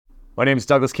My name is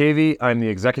Douglas Cavey. I'm the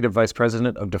Executive Vice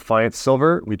President of Defiance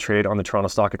Silver. We trade on the Toronto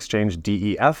Stock Exchange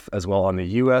DEF, as well on the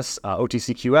US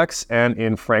OTCQX, and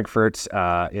in Frankfurt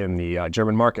in the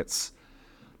German markets.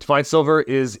 Defiance Silver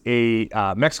is a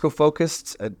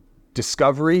Mexico-focused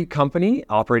discovery company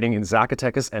operating in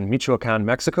Zacatecas and Michoacan,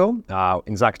 Mexico.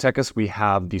 In Zacatecas, we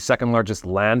have the second largest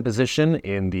land position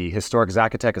in the historic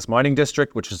Zacatecas mining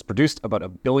district, which has produced about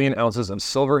 1 billion ounces of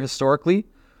silver historically.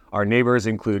 Our neighbors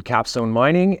include Capstone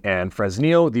Mining and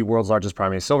Fresnillo, the world's largest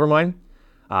primary silver mine.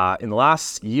 In the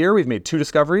last year, we've made 2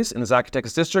 discoveries in the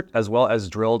Zacatecas district, as well as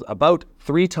drilled about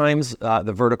 3 times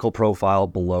the vertical profile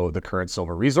below the current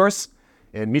silver resource.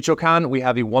 In Michoacan, we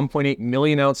have a 1.8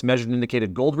 million ounce measured and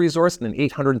indicated gold resource and an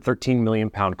 813 million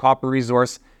pound copper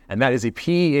resource. And that is a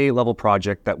PEA level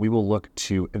project that we will look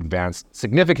to advance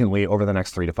significantly over the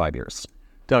next 3 to 5 years.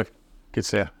 Doug, good to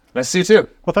see you. Nice to see you too.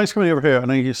 Well, thanks for coming over here. I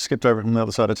know you skipped over from the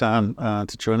other side of town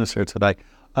to join us here today.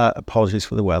 Apologies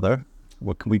for the weather.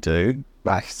 What can we do?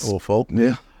 Nice. Awful.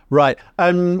 Yeah. Right.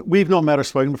 We've not met or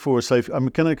spoken before, so I'm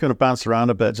going to kind of bounce around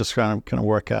a bit, just trying to kind of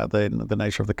work out the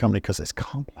nature of the company, because it's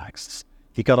complex.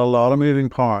 You got a lot of moving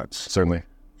parts. Certainly.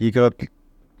 You got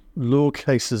low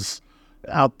cases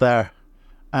out there,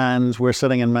 and we're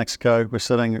sitting in Mexico. We're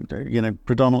sitting,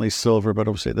 predominantly silver, but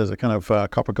obviously there's a kind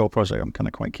of copper gold project I'm kind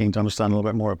of quite keen to understand a little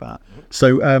bit more about.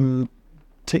 So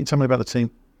tell me about the team.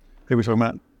 Who are we talking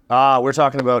about? We're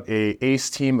talking about a ace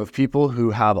team of people who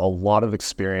have a lot of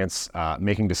experience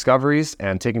making discoveries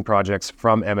and taking projects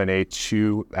from M&A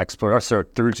to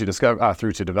through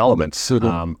to development.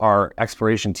 Our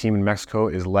exploration team in Mexico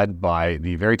is led by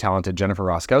the very talented Jennifer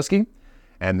Roskowski.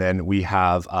 And then we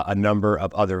have a number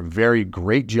of other very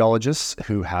great geologists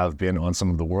who have been on some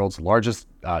of the world's largest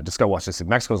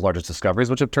Mexico's largest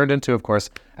discoveries, which have turned into, of course,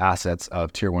 assets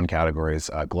of tier 1 categories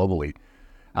globally.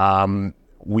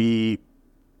 We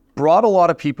brought a lot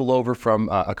of people over from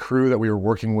a crew that we were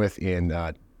working with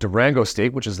in Durango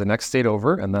State, which is the next state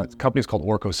over, and that company is called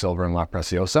Orco Silver in La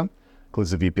Preciosa.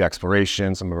 Includes the VP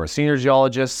Exploration, some of our senior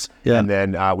geologists, and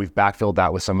then we've backfilled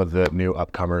that with some of the new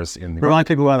upcomers in the. Remind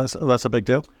people why that's a big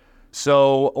deal.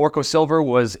 So Orco Silver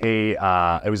was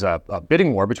a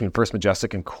bidding war between First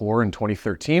Majestic and Core in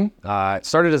 2013. It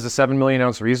started as a 7 million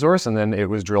ounce resource, and then it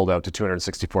was drilled out to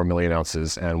 264 million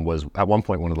ounces, and was at one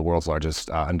point one of the world's largest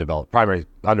undeveloped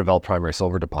primary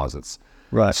silver deposits.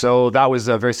 Right. So that was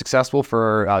very successful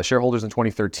for shareholders in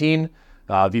 2013.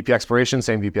 VP Exploration,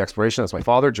 same VP Exploration. That's my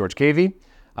father, George Cavey.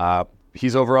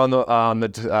 He's over on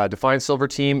the Defiance Silver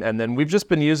team, and then we've just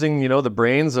been using the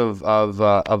brains of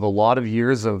a lot of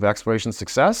years of exploration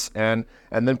success, and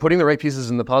then putting the right pieces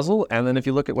in the puzzle. And then if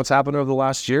you look at what's happened over the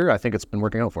last year, I think it's been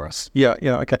working out for us. Yeah,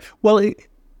 okay. Well,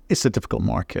 it's a difficult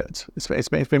market. It's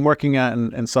been working out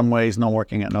in some ways, not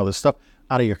working out in other stuff.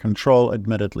 Out of your control,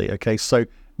 admittedly. Okay, so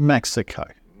Mexico,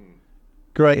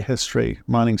 great history,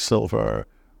 mining silver.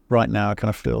 Right now, it kind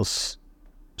of feels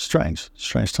strange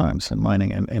times in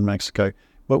mining in Mexico.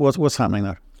 What's happening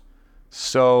there?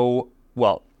 So,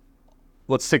 well,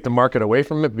 let's take the market away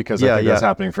from it, because I think that's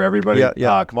happening for everybody.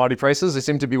 Commodity prices, they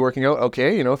seem to be working out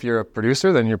okay. If you're a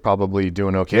producer, then you're probably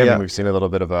doing okay. I mean, we've seen a little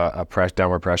bit of a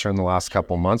downward pressure in the last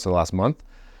couple of months, or the last month.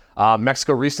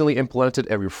 Mexico recently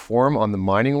implemented a reform on the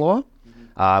mining law,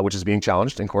 which is being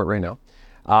challenged in court right now.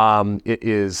 It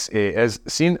has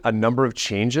seen a number of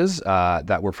changes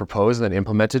that were proposed and then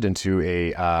implemented into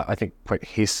I think quite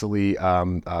hastily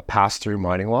passed through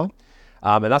mining law.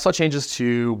 And that saw changes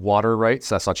to water rights.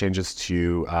 That saw changes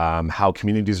to how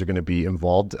communities are going to be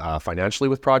involved financially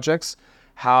with projects,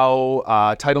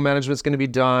 how title management is going to be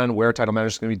done, where title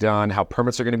management is going to be done, how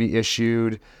permits are going to be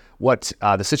issued, what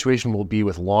the situation will be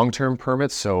with long-term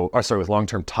permits. With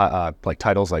long-term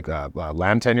titles like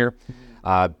land tenure.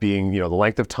 Being, the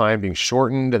length of time being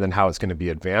shortened, and then how it's going to be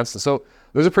advanced. And so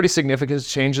those are pretty significant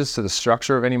changes to the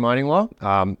structure of any mining law.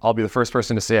 I'll be the first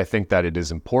person to say I think that it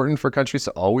is important for countries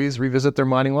to always revisit their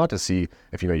mining law to see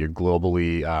if you're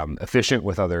globally efficient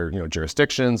with other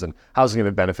jurisdictions, and how's it going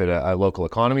to benefit a local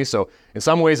economy. So in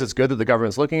some ways it's good that the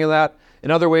government's looking at that. In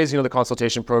other ways, the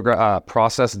consultation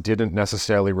process didn't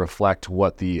necessarily reflect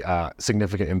what the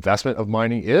significant investment of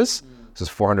mining is. This is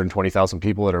 420,000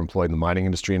 people that are employed in the mining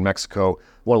industry in Mexico,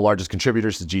 one of the largest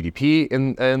contributors to GDP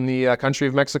in the country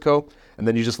of Mexico. And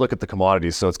then you just look at the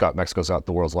commodities. So Mexico's got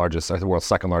the world's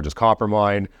second largest copper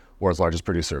mine, world's largest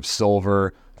producer of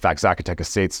silver. In fact, Zacatecas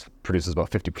State produces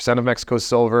about 50% of Mexico's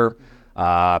silver.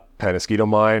 Penasquito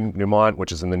mine, Newmont,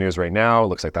 which is in the news right now. It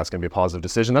looks like that's going to be a positive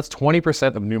decision. That's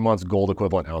 20% of Newmont's gold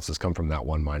equivalent ounces come from that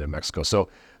one mine in Mexico. So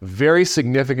very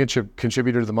significant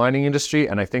contributor to the mining industry.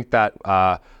 And I think that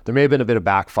there may have been a bit of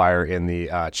backfire in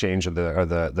the change of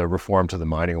the reform to the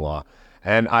mining law.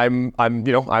 And I'm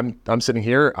sitting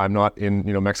here. I'm not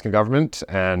in Mexican government,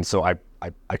 and so I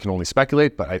can only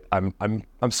speculate. But I'm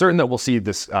certain that we'll see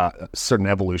this certain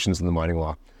evolutions in the mining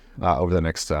law over the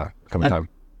next coming time.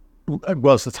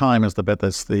 Well, it's the time is the bit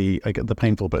that's the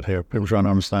painful bit here. People trying to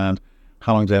understand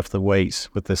how long do they have to wait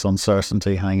with this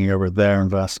uncertainty hanging over their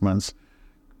investments.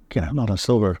 Not on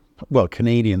silver. Well,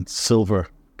 Canadian silver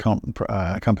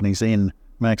companies in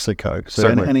Mexico. So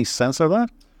any sense of that?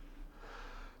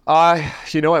 I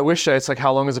wish it's like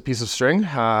how long is a piece of string?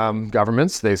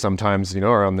 Governments, they sometimes,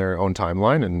 are on their own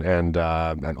timeline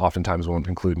and oftentimes won't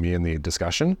include me in the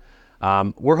discussion.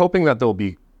 We're hoping that there'll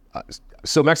be,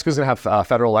 so Mexico's going to have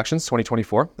federal elections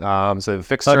 2024. So a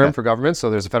fixed term for government. So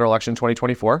there's a federal election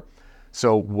 2024.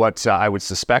 So what I would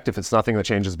suspect, if it's nothing that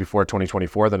changes before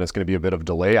 2024, then it's going to be a bit of a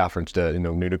delay after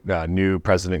new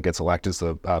president gets elected.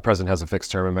 So the president has a fixed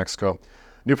term in Mexico.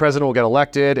 New president will get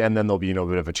elected, and then there'll be a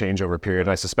bit of a changeover period. And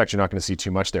I suspect you're not going to see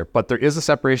too much there. But there is a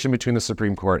separation between the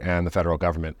Supreme Court and the federal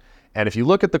government. And if you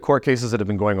look at the court cases that have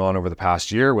been going on over the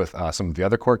past year with some of the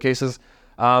other court cases,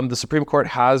 the Supreme Court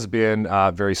has been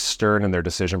very stern in their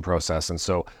decision process. And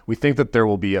so we think that there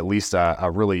will be at least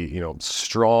a really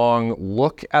strong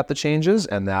look at the changes,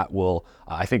 and that will,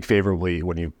 I think, favorably,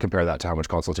 when you compare that to how much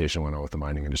consultation went on with the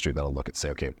mining industry, that'll look at say,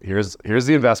 okay, here's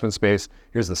the investment space,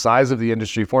 here's the size of the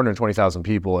industry, 420,000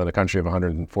 people in a country of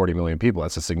 140 million people.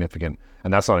 That's a significant,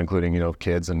 and that's not including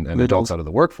kids and adults out of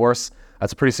the workforce.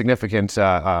 That's a pretty significant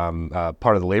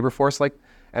part of the labor force.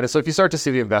 And so if you start to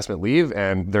see the investment leave,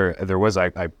 and there was,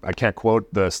 I can't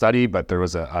quote the study, but there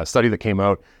was a study that came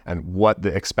out and what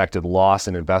the expected loss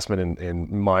in investment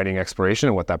in mining exploration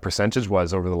and what that percentage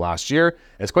was over the last year.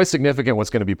 It's quite significant what's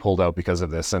going to be pulled out because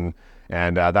of this, and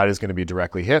that is going to be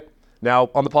directly hit.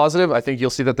 Now, on the positive, I think you'll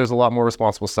see that there's a lot more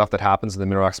responsible stuff that happens in the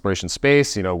mineral exploration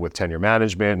space, with tenure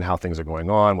management and how things are going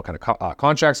on, what kind of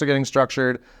contracts are getting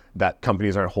structured, that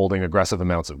companies aren't holding aggressive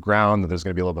amounts of ground, that there's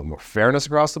going to be a little bit more fairness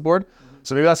across the board.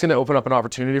 So maybe that's going to open up an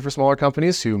opportunity for smaller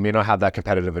companies who may not have that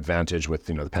competitive advantage with,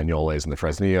 the Peñoles and the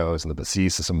Fresnillos and the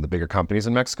Basis, some of the bigger companies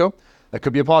in Mexico. That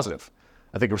could be a positive.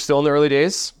 I think we're still in the early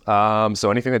days.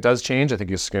 So anything that does change, I think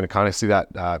you're just going to kind of see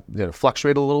that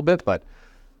fluctuate a little bit, but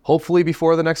hopefully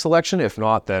before the next election. If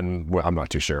not, then I'm not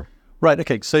too sure. Right.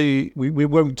 Okay. So we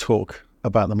won't talk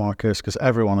about the markets because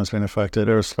everyone has been affected,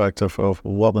 irrespective of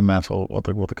what the metal, what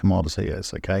the commodity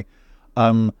is. Okay.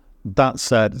 That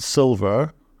said,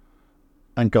 silver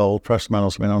and gold, precious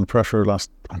metals, have been under pressure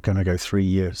last, I'm going to go 3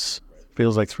 years.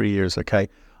 Feels like 3 years, okay.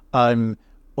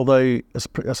 Although, as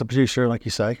a producer, like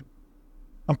you say,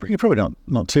 you're probably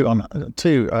not too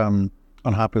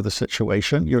unhappy with the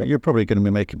situation. You're probably going to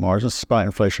be making margins despite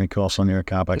inflationary costs on your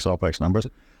CapEx, OpEx numbers.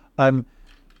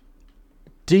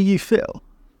 Do you feel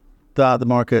that the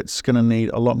market's going to need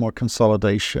a lot more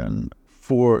consolidation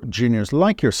for juniors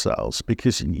like yourselves?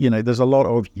 Because, there's a lot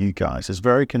of you guys. It's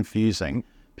very confusing.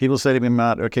 People say to me,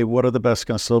 Matt, okay, what are the best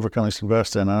kind of silver companies to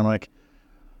invest in? And I'm like,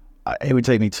 it would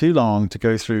take me too long to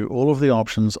go through all of the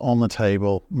options on the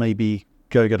table, maybe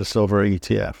go get a silver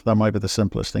ETF. That might be the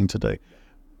simplest thing to do.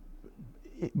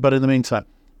 But in the meantime,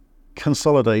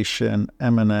 consolidation,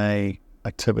 M&A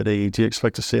activity, do you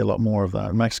expect to see a lot more of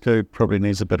that? Mexico probably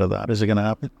needs a bit of that. Is it going to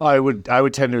happen? I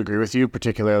would tend to agree with you,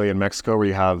 particularly in Mexico, where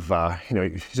you have,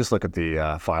 you just look at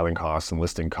the filing costs and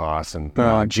listing costs and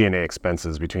G&A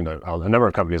expenses between a number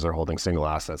of companies that are holding single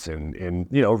assets in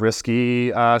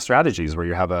risky strategies where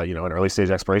you have an early stage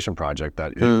exploration project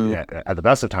that at the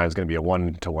best of times is going to be a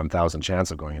 1 to 1,000 chance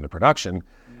of going into production.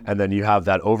 And then you have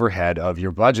that overhead of your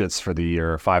budgets for the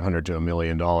year, $500 to $1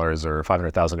 million, or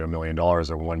 $500,000 to $1 million, or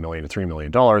 $1 million to $3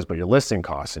 million, but your listing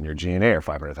costs and your G&A are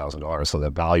 $500,000. So the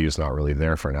value is not really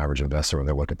there for an average investor when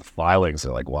they look at the filings.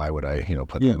 They're like, why would I,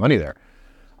 put the money there?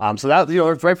 So that,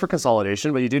 it's right for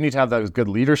consolidation, but you do need to have those good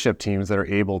leadership teams that are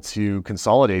able to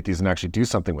consolidate these and actually do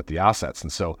something with the assets.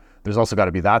 And so there's also got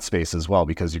to be that space as well,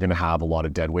 because you're going to have a lot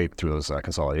of dead weight through those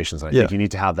consolidations. And I think you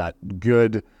need to have that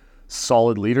good,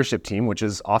 solid leadership team, which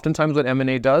is oftentimes what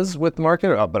M&A does with the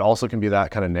market, but also can be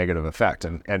that kind of negative effect.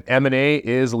 And M&A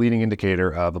is a leading indicator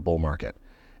of a bull market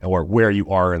or where you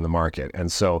are in the market.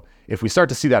 And so if we start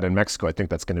to see that in Mexico, I think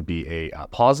that's going to be a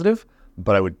positive,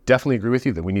 but I would definitely agree with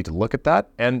you that we need to look at that.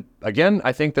 And again,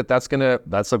 I think that's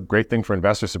a great thing for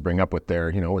investors to bring up with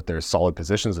their, with their solid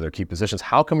positions or their key positions.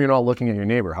 How come you're not looking at your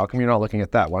neighbor? How come you're not looking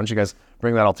at that? Why don't you guys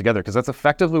bring that all together? Because that's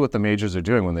effectively what the majors are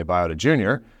doing when they buy out a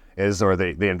junior. Or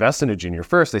they invest in a junior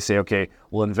first. They say, okay,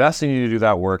 we'll invest in you to do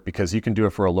that work because you can do it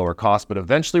for a lower cost, but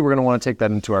eventually we're going to want to take that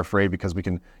into our fray because we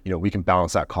can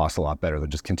balance that cost a lot better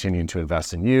than just continuing to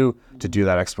invest in you to do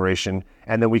that exploration.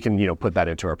 And then we can, put that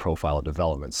into our profile of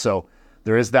development. So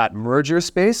there is that merger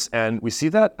space, and we see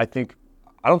that, I think,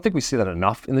 I don't think we see that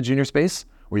enough in the junior space.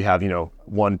 We have,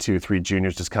 1, 2, 3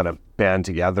 juniors just kind of band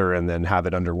together and then have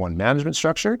it under one management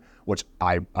structure, which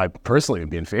I personally would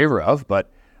be in favor of. But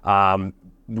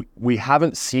we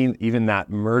haven't seen even that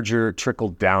merger trickle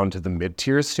down to the mid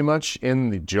tiers too much in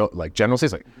the general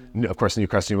space. Like, of course,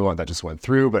 Newcrest Newmont that just went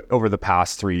through, but over the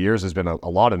past 3 years, there's been a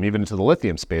lot of them, even into the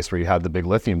lithium space where you had the big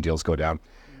lithium deals go down.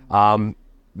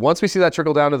 Once we see that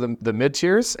trickle down to the mid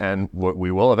tiers, and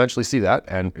we will eventually see that,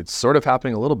 and it's sort of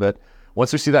happening a little bit.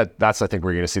 Once we see that, I think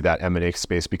we're going to see that M&A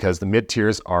space, because the mid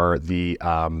tiers are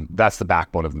that's the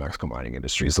backbone of the Mexico mining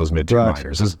industry. Is those mid tier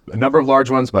miners. There's a number of large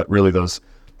ones, but really those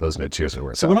mid tiers are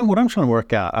where it's at. So what I'm trying to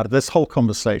work out of this whole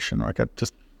conversation, like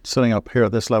just sitting up here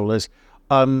at this level, is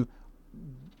what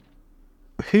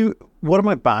am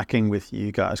I backing with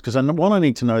you guys? Because one, I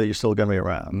need to know that you're still going to be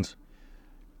around.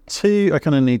 2, I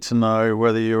kind of need to know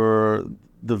whether you're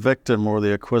the victim or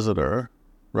the acquisitor,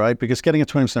 right? Because getting a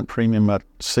 20% premium at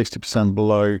 60%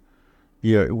 below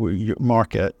your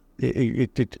market,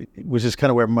 which is kind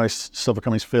of where most silver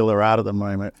companies feel they're at the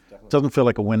moment, doesn't feel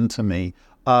like a win to me.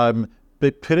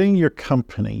 But putting your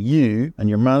company, you and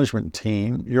your management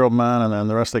team, your old man and then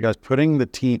the rest of the guys, putting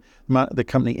the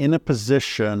company in a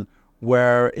position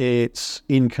where it's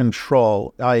in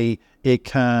control, i.e.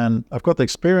 I've got the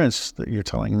experience that you're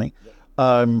telling me,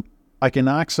 I can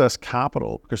access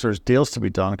capital because there's deals to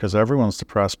be done because everyone's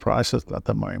depressed prices at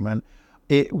the moment.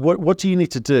 What do you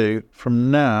need to do from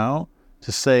now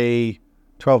to say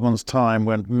 12 months time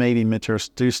when maybe mid-tiers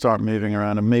do start moving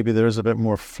around and maybe there is a bit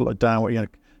more downward,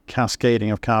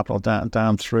 cascading of capital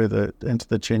down through into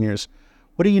the juniors?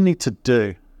 What do you need to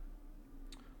do?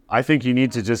 I think you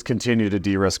need to just continue to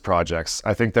de-risk projects.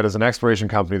 I think that as an exploration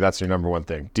company, that's your number one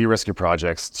thing. De-risk your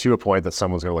projects to a point that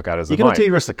someone's going to look at as a mine. You got to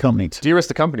de-risk the company. De-risk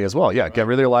the company as well. Yeah, get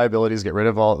rid of your liabilities, get rid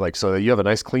of all, so that you have a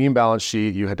nice clean balance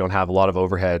sheet. You don't have a lot of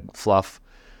overhead fluff.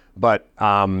 But,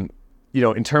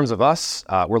 in terms of us,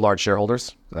 we're large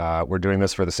shareholders. We're doing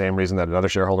this for the same reason that another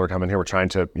shareholder would come in here. We're trying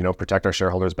to, protect our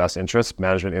shareholders' best interests.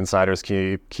 Management insiders,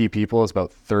 key people is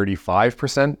about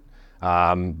 35%.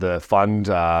 The fund,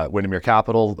 Windermere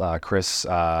Capital, Chris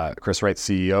Wright,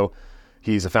 CEO,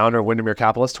 he's a founder of Windermere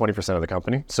Capital, is 20% of the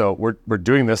company. So we're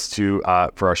doing this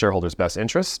for our shareholders' best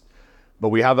interests. But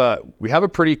we have a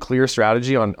pretty clear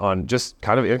strategy on just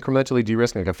kind of incrementally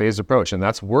de-risking, like a phased approach, and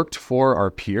that's worked for our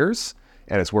peers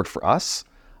and it's worked for us.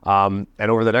 And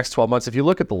over the next 12 months, if you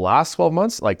look at the last 12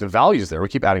 months, like the value's there. We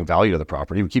keep adding value to the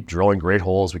property. We keep drilling great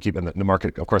holes. And the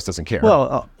market, of course, doesn't care.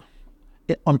 Well,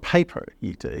 on paper,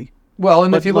 you do. Well,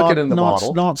 and if you look at it in the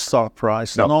model. Not stock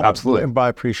price, no, absolutely. By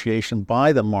appreciation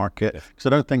by the market, because I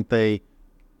don't think they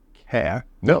care.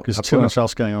 No, because too much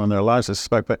else going on in their lives, I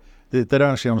suspect, but they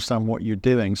don't actually understand what you're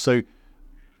doing. So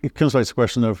it comes back to the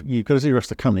question of, you've got to de-risk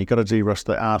the company, you've got to de-risk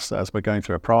the assets by going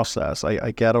through a process. I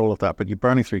get all of that, but you're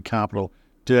burning through capital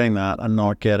doing that and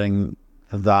not getting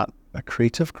that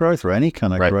accretive growth or any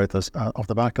kind of growth off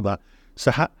the back of that.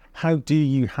 So how do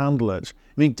you handle it?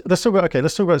 I mean, let's talk about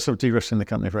sort of de-risking the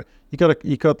company. Right?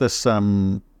 You got this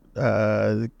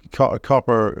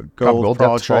copper gold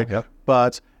project,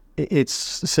 but it's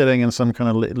sitting in some kind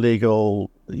of legal,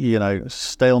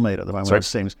 stalemate at the moment. It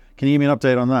seems. Can you give me an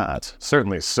update on that?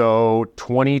 Certainly. So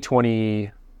 2020,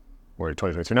 we're in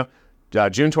 2023 now.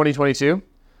 June 2022.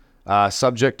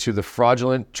 Subject to the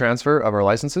fraudulent transfer of our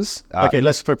licenses.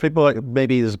 For people,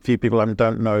 maybe there's a few people who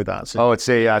don't know that. So. It's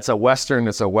a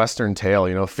Western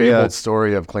tale, fabled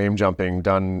story of claim jumping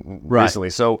done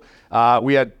recently. So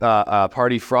we had a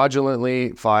party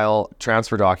fraudulently file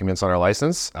transfer documents on our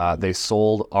license. They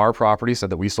sold our property, said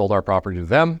that we sold our property to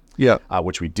them,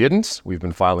 which we didn't. We've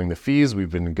been filing the fees. We've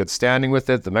been in good standing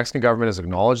with it. The Mexican government has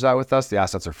acknowledged that with us. The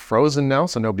assets are frozen now,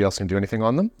 so nobody else can do anything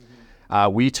on them.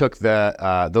 We took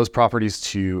those properties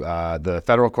to the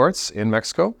federal courts in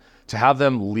Mexico to have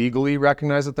them legally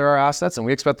recognize that there are assets, and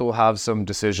we expect that we'll have some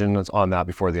decisions on that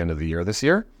before the end of the year this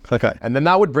year. Okay. And then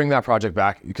that would bring that project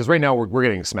back, because right now we're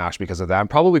getting smashed because of that. I'm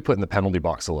probably put in the penalty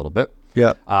box a little bit.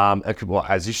 Yeah. Well,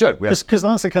 as you should. Because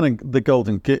that's the kind of not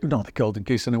the golden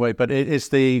goose in a way, but it's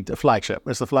the flagship.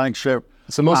 It's the flagship.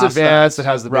 It's the most advanced. It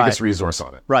has the biggest resource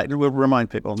on it. Right. We'll remind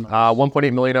people.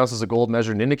 1.8 million ounces of gold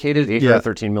measured and indicated,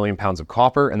 813 million pounds of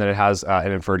copper, and then it has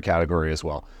an inferred category as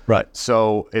well. Right.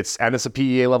 So it's a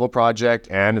PEA level project,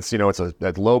 and it's it's a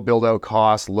low build out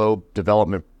cost, low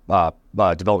development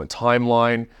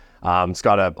timeline. It's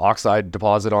got an oxide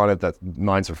deposit on it that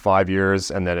mines for 5 years,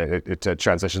 and then it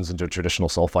transitions into a traditional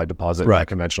sulfide deposit in a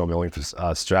conventional milling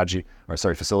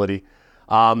facility.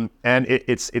 And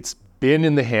it's been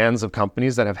in the hands of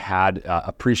companies that have had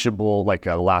appreciable, like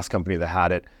the last company that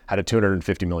had it had a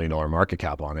 $250 million market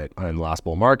cap on it in the last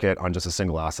bull market on just a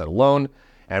single asset alone.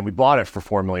 and we bought it for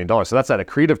 $4 million. So that's that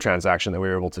accretive transaction that we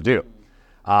were able to do.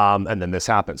 And then this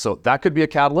happened. So that could be a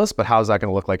catalyst, but how's that going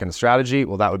to look like in a strategy?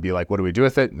 Well, that would be like, what do we do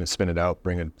with it? And spin it out,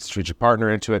 bring a strategic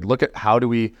partner into it. Look at how do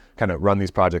we kind of run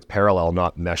these projects parallel,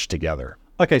 not mesh together.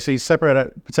 Okay, so you separate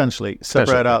out,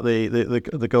 separate out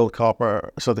the gold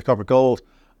copper, so the copper gold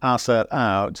asset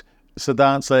out. So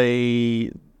that's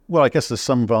well, I guess there's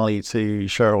some value to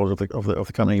shareholders of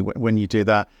the company when you do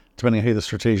that. Depending on who the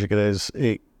strategic it is,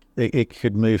 it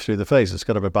could move through the phase. It's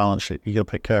got to have a balance sheet. You got to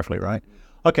pick carefully, right?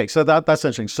 Okay, so that's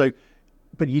interesting. So,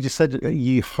 but you just said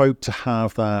you hope to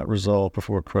have that resolved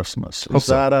before Christmas. Is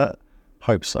that a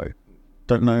hope so?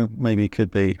 Don't know. Maybe it could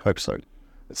be hope so.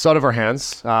 It's out of our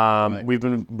hands. Right. We've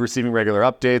been receiving regular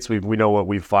updates. We know what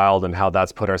we've filed and how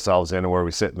that's put ourselves in and where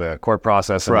we sit in the court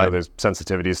process. And there's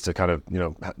sensitivities to kind of,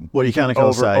 what you can't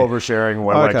oversharing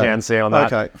what I can say on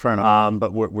that. Okay, fair enough.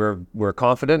 But we're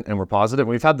confident and we're positive.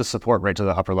 We've had the support right to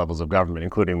the upper levels of government,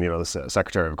 including the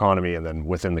Secretary of Economy, and then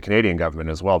within the Canadian government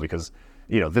as well, because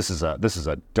this is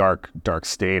a dark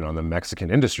stain on the Mexican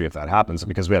industry if that happens,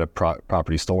 because we had a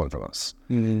property stolen from us,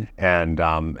 and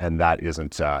that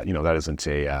isn't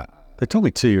a. They told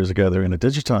me 2 years ago they're going to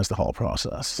digitize the whole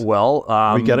process. Well,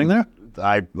 are we getting there?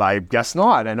 I guess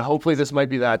not, and hopefully this might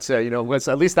be that.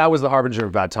 At least that was the harbinger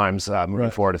of bad times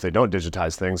moving forward if they don't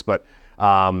digitize things, but.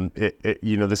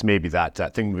 This may be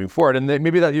that thing moving forward, and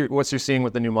maybe what you're seeing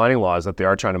with the new mining law is that they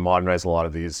are trying to modernize a lot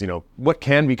of these, what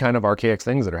can be kind of archaic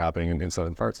things that are happening in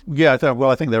southern parts. Yeah,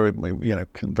 I think they were,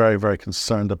 very, very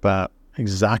concerned about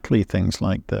exactly things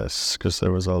like this because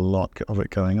there was a lot of it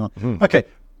going on. Mm-hmm. Okay,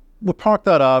 we'll park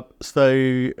that up. So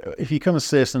if you come and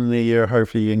see us in the year,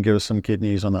 hopefully you can give us some good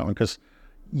news on that one, because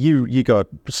you got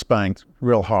spanked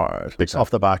real hard off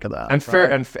the back of that, and fair,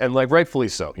 and like rightfully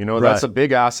so. That's a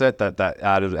big asset that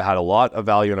had a lot of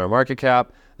value in our market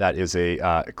cap. That is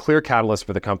a clear catalyst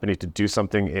for the company to do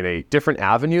something in a different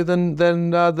avenue than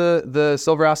the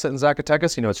silver asset in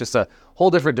Zacatecas. It's just a whole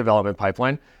different development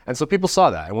pipeline, and so people saw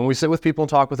that. And when we sit with people and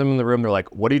talk with them in the room, they're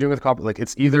like, "What are you doing with copper?" Like,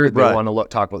 it's either they want to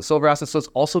talk about the silver asset, so it's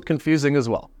also confusing as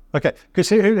well. Okay, because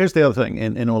here's the other thing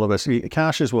in all of this.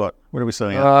 Cash is what? What are we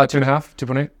selling at? 2.5,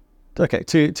 2.8. Okay,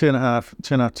 2.5,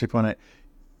 2.8.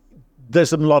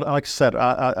 There's a lot, like I said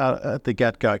at the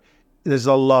get-go, there's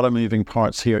a lot of moving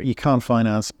parts here. You can't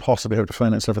possibly have to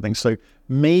finance everything. So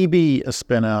maybe a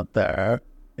spin out there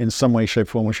in some way, shape,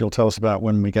 form, which you'll tell us about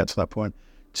when we get to that point.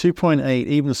 2.8,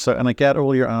 even so, and I get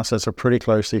all your assets are pretty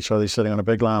close to each other. You're sitting on a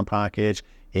big land package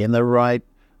in the right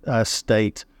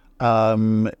state,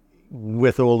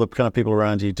 with all the kind of people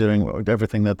around you doing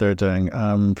everything that they're doing,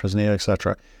 Fresnillo,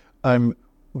 etc.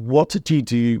 What did you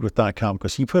do with that camp?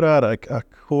 Because you put out a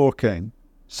corking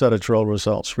set of drill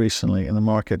results recently, and the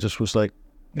market just was like...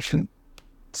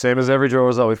 Same as every drill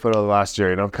result we put out last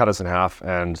year, cut us in half,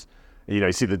 and you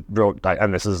see the drill,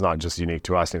 and this is not just unique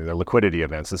to us, the liquidity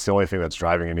events. It's the only thing that's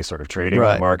driving any sort of trading in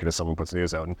the market as someone puts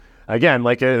news out. And again,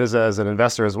 like as an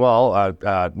investor as well,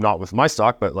 not with my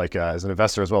stock, but as an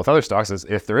investor as well with other stocks, is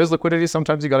if there is liquidity,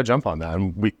 sometimes you got to jump on that,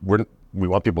 and we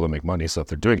want people to make money. So if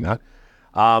they're doing that,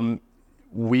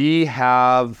 we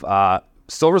have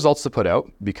still results to put out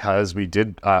because we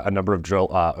did a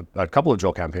couple of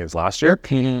drill campaigns last year.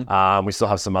 We still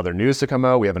have some other news to come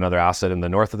out. We have another asset in the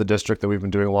north of the district that we've been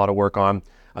doing a lot of work on.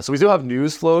 So we still have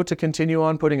news flow to continue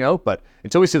on putting out, but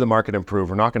until we see the market improve,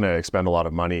 we're not going to expend a lot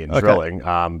of money in drilling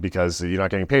because you're not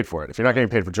getting paid for it. If you're not getting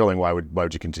paid for drilling, why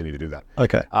would you continue to do that?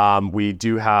 Okay. We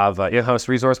do have an in-house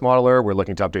resource modeler. We're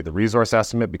looking to update the resource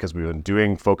estimate because we've been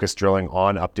doing focused drilling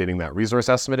on updating that resource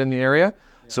estimate in the area.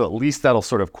 So at least that'll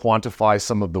sort of quantify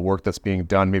some of the work that's being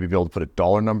done, maybe be able to put a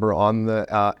dollar number on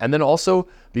and then also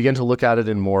begin to look at it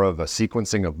in more of a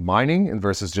sequencing of mining and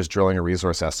versus just drilling a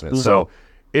resource estimate. Mm-hmm. So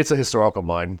it's a historical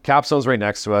mine. Capstone's right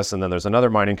next to us, and then there's another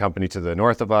mining company to the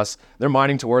north of us. They're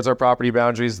mining towards our property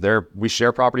boundaries. We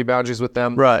share property boundaries with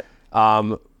them. Right.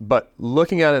 But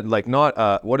looking at it like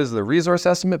not what is the resource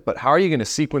estimate, but how are you going to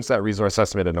sequence that resource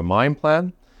estimate in a mine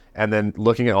plan? And then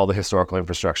looking at all the historical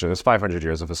infrastructure. There's 500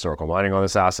 years of historical mining on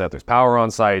this asset. There's power on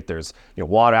site. There's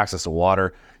water, access to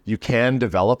water. You can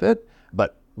develop it,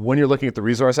 but when you're looking at the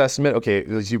resource estimate, okay,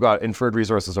 you've got inferred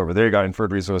resources over there. You got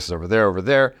inferred resources over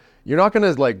there. You're not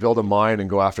going to build a mine and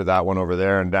go after that one over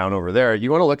there and down over there.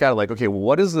 You want to look at it okay, well,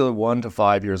 what is the 1 to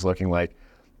 5 years looking like?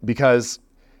 Because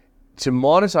to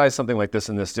monetize something like this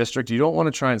in this district, you don't want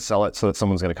to try and sell it so that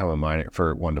someone's going to come and mine it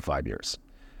for 1 to 5 years.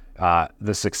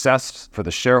 The success for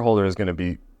the shareholder is going to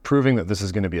be proving that this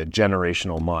is going to be a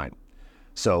generational mine.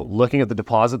 So looking at the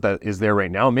deposit that is there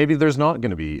right now, maybe there's not going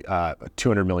to be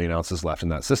 200 million ounces left in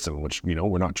that system, which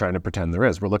we're not trying to pretend there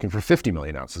is. We're looking for 50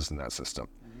 million ounces in that system.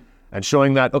 and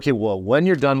showing that, okay, well, when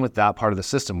you're done with that part of the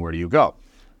system, where do you go?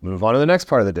 Move on to the next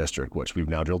part of the district, which we've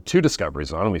now drilled 2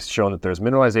 discoveries on, and we've shown that there's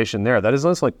mineralization there. That is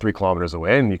only like 3 kilometers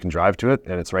away, and you can drive to it,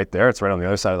 and it's right there. It's right on the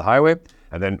other side of the highway.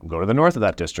 And then go to the north of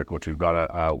that district, which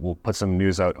we'll put some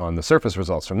news out on the surface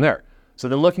results from there. So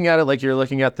then looking at it like you're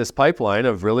looking at this pipeline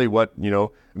of really what,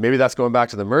 maybe that's going back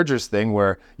to the mergers thing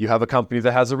where you have a company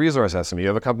that has a resource estimate, you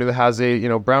have a company that has a,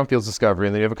 brownfields discovery,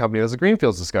 and then you have a company that has a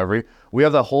greenfields discovery. We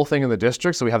have that whole thing in the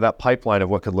district, so we have that pipeline of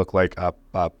what could look like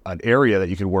an area that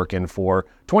you could work in for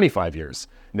 25 years.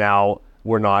 Now,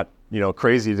 we're not,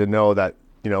 crazy to know that,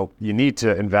 you need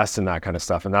to invest in that kind of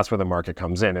stuff, and that's where the market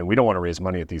comes in, and we don't want to raise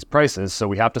money at these prices, so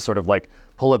we have to sort of like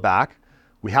pull it back.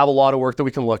 We have a lot of work that we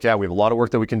can look at. We have a lot of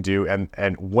work that we can do.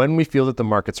 And when we feel that the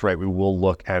market's right, we will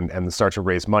look and start to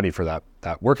raise money for that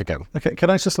work again. Okay.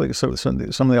 Can I just look at some of the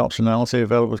optionality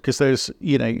available? Because there's,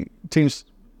 teams,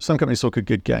 some companies talk a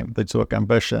good game. They talk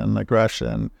ambition,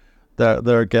 aggression.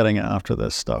 They're getting after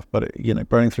this stuff. But,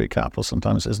 burning through capital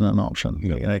sometimes isn't an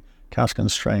option. Cash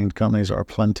constrained companies are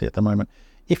plenty at the moment.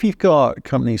 If you've got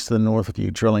companies to the north of you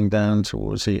drilling down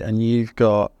towards you, and you've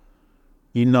got,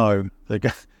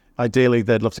 ideally,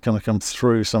 they'd love to come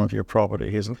through some of your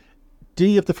property. Do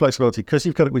you have the flexibility? Because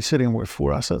you've got to be sitting with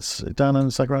 4 assets down in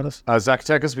Zacatecas?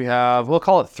 Zacatecas, we'll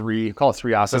call it 3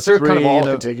 assets. They're kind of all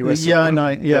contiguous.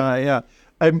 Yeah.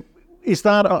 Is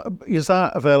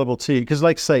that available to you? Because,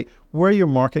 like, say, where your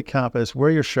market cap is,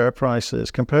 where your share price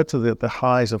is, compared to the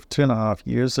highs of 2.5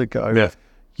 years ago,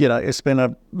 it's been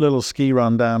a little ski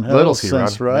run downhill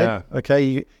since, right? Yeah.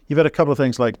 Okay, you've had a couple of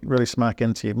things like really smack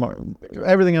into you,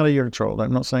 everything out of your control.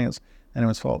 I'm not saying it's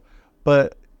anyone's fault,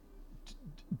 but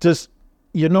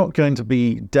you're not going to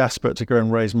be desperate to go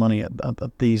and raise money at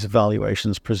these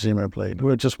valuations, presumably.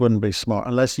 It just wouldn't be smart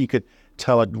unless you could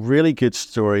tell a really good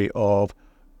story of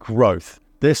growth.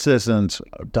 This isn't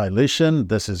dilution,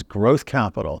 this is growth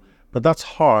capital, but that's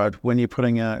hard when you're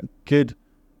putting out good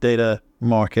data.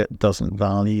 Market doesn't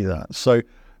value that. So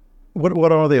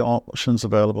what are the options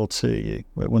available to you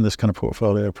when this kind of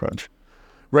portfolio approach?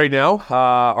 Right now,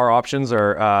 our options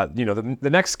are, the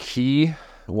next key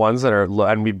ones that are,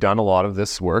 and we've done a lot of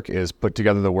this work, is put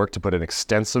together the work to put an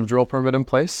extensive drill permit in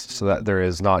place so that there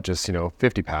is not just,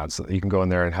 50 pads, so that you can go in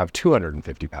there and have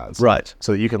 250 pads. Right.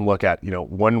 So that you can look at,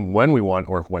 when we want,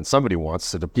 or when somebody wants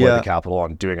to deploy the capital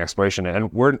on doing exploration. And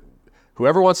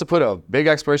whoever wants to put a big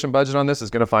exploration budget on this is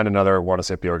going to find another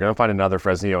Juanicipio, or going to find another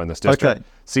Fresnillo in this district. Okay.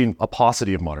 Seeing a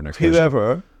paucity of modern exploration.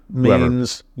 Whoever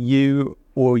means you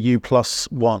or you plus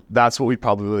one. That's what we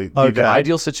probably, the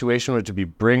ideal situation would to be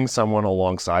bring someone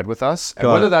alongside with us. And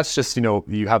whether that's just,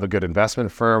 you have a good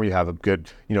investment firm, you have a good,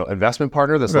 investment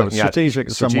partner that's looking at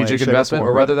strategic investment,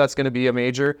 or whether that's going to be a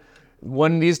major.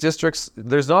 When these districts,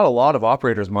 there's not a lot of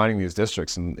operators mining these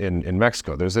districts in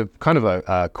Mexico. There's a kind of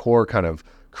a core kind of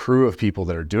crew of people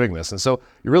that are doing this. And so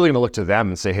you're really going to look to them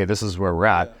and say, hey, this is where we're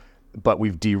at. But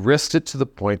we've de-risked it to the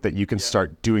point that you can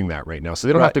start doing that right now. So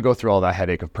they don't have to go through all that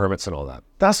headache of permits and all that.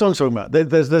 That's what I'm talking about.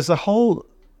 There's a whole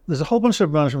bunch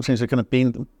of management teams that have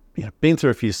kind of been through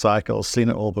a few cycles, seen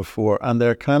it all before, and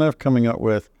they're kind of coming up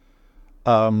with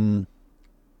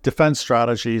defense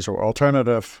strategies or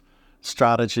alternative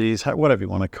strategies, whatever you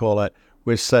want to call it,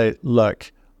 which say,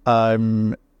 look,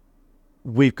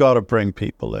 we've got to bring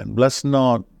people in. Let's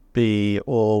not be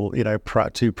all,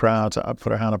 too proud to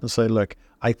put our hand up and say, look,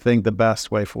 I think the best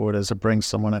way forward is to bring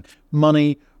someone in.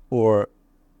 Money or,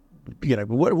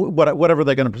 whatever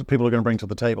people are going to bring to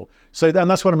the table. So, and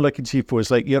that's what I'm looking to you for, is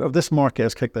like, this market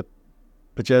has kicked the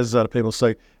bejesus out of people.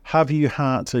 So have you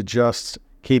had to just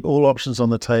keep all options on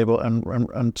the table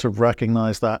and to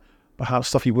recognize that perhaps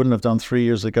stuff you wouldn't have done 3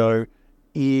 years ago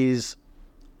is...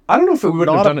 I don't know if we would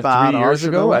have done it 3 years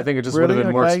ago. I think it just would have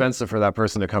been more expensive for that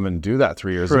person to come and do that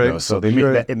 3 years ago. So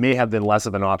it may have been less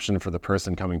of an option for the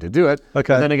person coming to do it.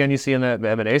 Okay. And then again, you see in the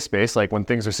M&A space, like when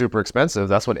things are super expensive,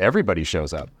 that's when everybody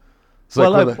shows up. So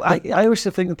I always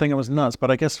think I was nuts,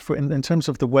 but I guess in terms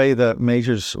of the way that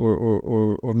majors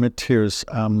or mid-tiers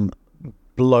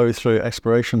blow through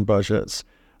exploration budgets,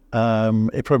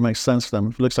 it probably makes sense for them.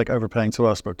 It looks like overpaying to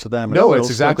us, but to them, it's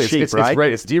exactly cheap, it's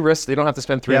right? It's de-risked. They don't have to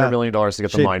spend $300 million to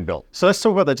get the mine built. So let's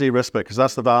talk about the de-risk bit, because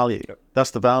that's the value. Yep.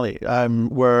 That's the value.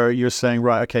 Where you're saying,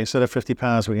 right, okay, instead of 50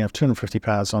 pads, we can have 250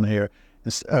 pads on here.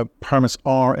 Permits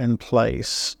are in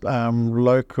place.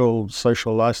 Local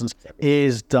social license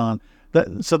is done.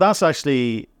 So that's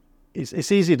actually.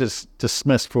 It's easy to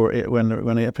dismiss for it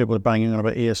when people are banging on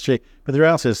about ESG, but the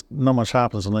reality is not much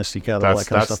happens unless you get all that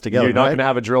kind of stuff together. You're not going to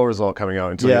have a drill result coming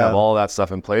out until you have all that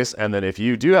stuff in place, and then if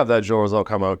you do have that drill result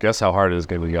come out, guess how hard it is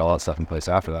going to get all that stuff in place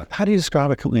after that. How do you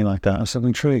describe a company like that? I'm so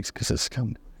intrigued because it's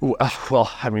Well,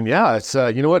 I mean, yeah, it's,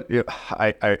 you know what?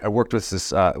 I worked with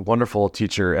this wonderful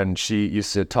teacher, and she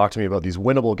used to talk to me about these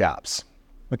winnable gaps.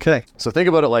 Okay. So think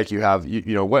about it like you have,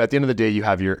 you know, what at the end of the day, you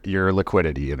have your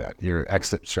liquidity event, your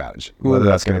exit strategy, whether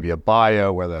that's going to be a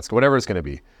buyout, whether that's whatever it's going to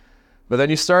be. But then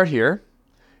you start here.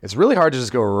 It's really hard to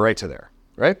just go right to there,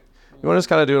 right? You want to just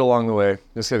kind of do it along the way.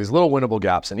 Just have these little winnable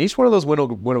gaps. And each one of those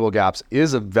winnable gaps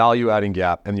is a value-adding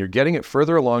gap, and you're getting it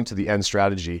further along to the end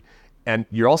strategy. And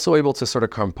you're also able to sort of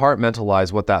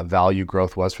compartmentalize what that value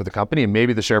growth was for the company. And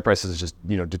maybe the share price is just,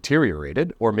 you know,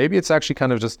 deteriorated, or maybe it's actually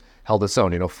kind of just held its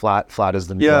own, you know, flat is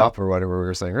the new up, or whatever we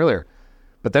were saying earlier.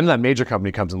 But then that major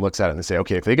company comes and looks at it and they say,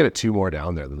 okay, if they get it 2 more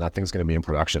down there, then that thing's going to be in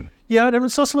production. Yeah, and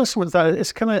it's also with that.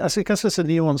 It's kind of, I guess it's a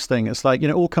nuanced thing. It's like, you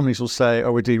know, all companies will say,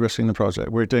 oh, we're de-risking the project.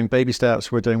 We're doing baby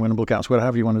steps. We're doing winnable gaps,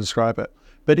 whatever you want to describe it.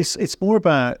 But it's more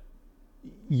about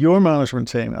your management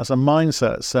team as a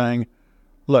mindset saying,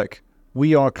 look,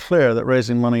 we are clear that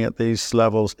raising money at these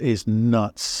levels is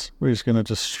nuts. We're just going to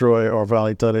destroy our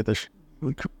value, dilute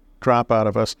the crap out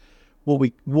of us.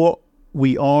 What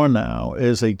we are now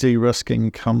is a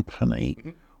de-risking company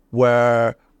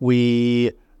where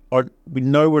we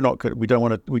know we're not good. We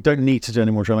don't need to do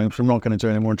any more drilling. So we're not going to do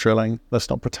any more drilling. Let's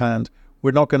not pretend.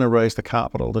 We're not going to raise the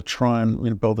capital to try and,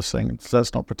 you know, build this thing. So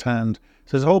let's not pretend.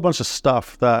 So there's a whole bunch of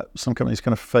stuff that some companies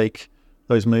kind of fake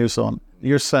those moves on.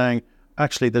 You're saying,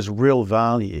 actually, there's real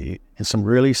value in some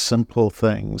really simple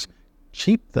things,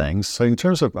 cheap things. So in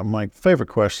terms of my favorite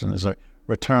question is a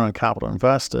return on capital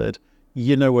invested.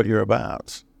 You know what you're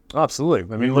about.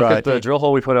 Absolutely. I mean, look at the drill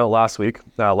hole we put out last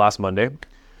Monday.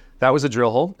 That was a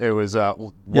drill hole. It was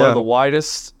one of the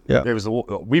widest. Yeah. It was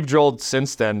we've drilled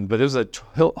since then, but there's a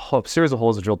series of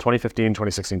holes that drilled 2015,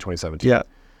 2016, 2017. Yeah.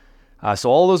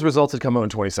 So all those results had come out in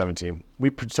 2017.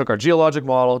 We took our geologic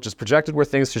model, just projected where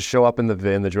things should show up in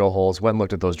the drill holes, went and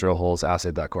looked at those drill holes,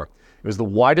 assayed that core. It was the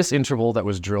widest interval that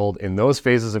was drilled in those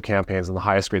phases of campaigns, and the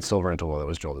highest grade silver interval that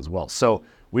was drilled as well. So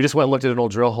we just went and looked at an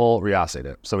old drill hole, reassayed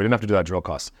it. So we didn't have to do that drill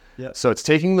cost. Yeah. So it's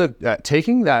taking that,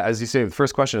 as you say, the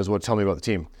first question is tell me about the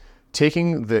team.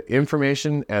 Taking the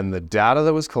information and the data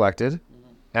that was collected,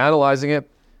 analyzing it,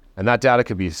 and that data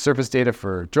could be surface data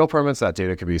for drill permits. That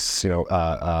data could be, you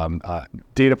know,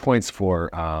 data points for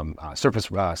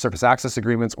surface access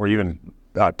agreements, or even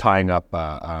tying up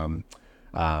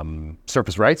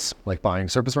surface rights, like buying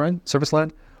surface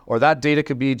land. Or that data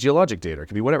could be geologic data. It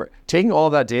could be whatever. Taking all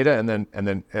of that data and then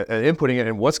inputting it,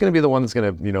 and what's going to be the one that's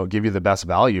going to, you know, give you the best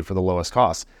value for the lowest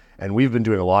cost. And we've been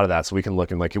doing a lot of that, so we can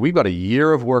look and like, we've got a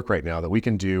year of work right now that we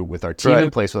can do with our team in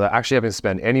place without actually having to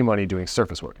spend any money doing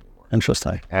surface work anymore.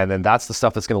 Interesting. And then that's the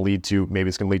stuff that's going to lead to, maybe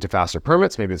it's going to lead to faster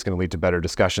permits, maybe it's going to lead to better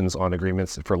discussions on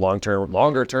agreements for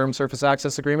longer term surface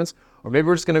access agreements, or maybe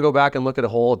we're just going to go back and look at a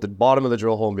hole at the bottom of the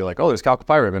drill hole and be like, oh, there's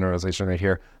chalcopyrite mineralization right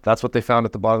here. That's what they found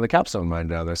at the bottom of the Capstone mine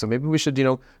down there. So maybe we should, you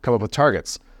know, come up with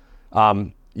targets.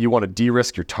 You want to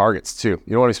de-risk your targets too.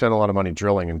 You don't want to spend a lot of money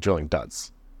drilling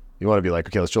duds. You want to be like,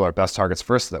 okay, let's drill our best targets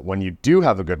first, so that when you do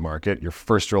have a good market, your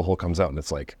first drill hole comes out and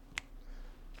it's like,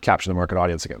 capture the market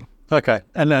audience again. Okay.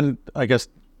 And then I guess,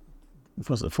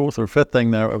 was the fourth or fifth thing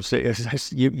there, I would say,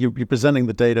 is you're presenting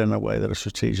the data in a way that a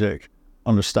strategic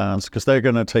understands, because they're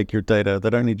going to take your data. They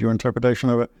don't need your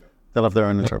interpretation of it. They'll have their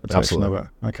own interpretation of it.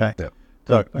 Okay. Yeah.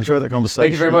 So enjoy the conversation.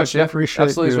 Thank you very much. Yeah, appreciate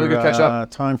absolutely. It's really good catch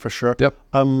up. Time for sure. Yep.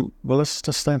 Well, let's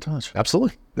just stay in touch.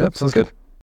 Absolutely. Yep. Sounds good.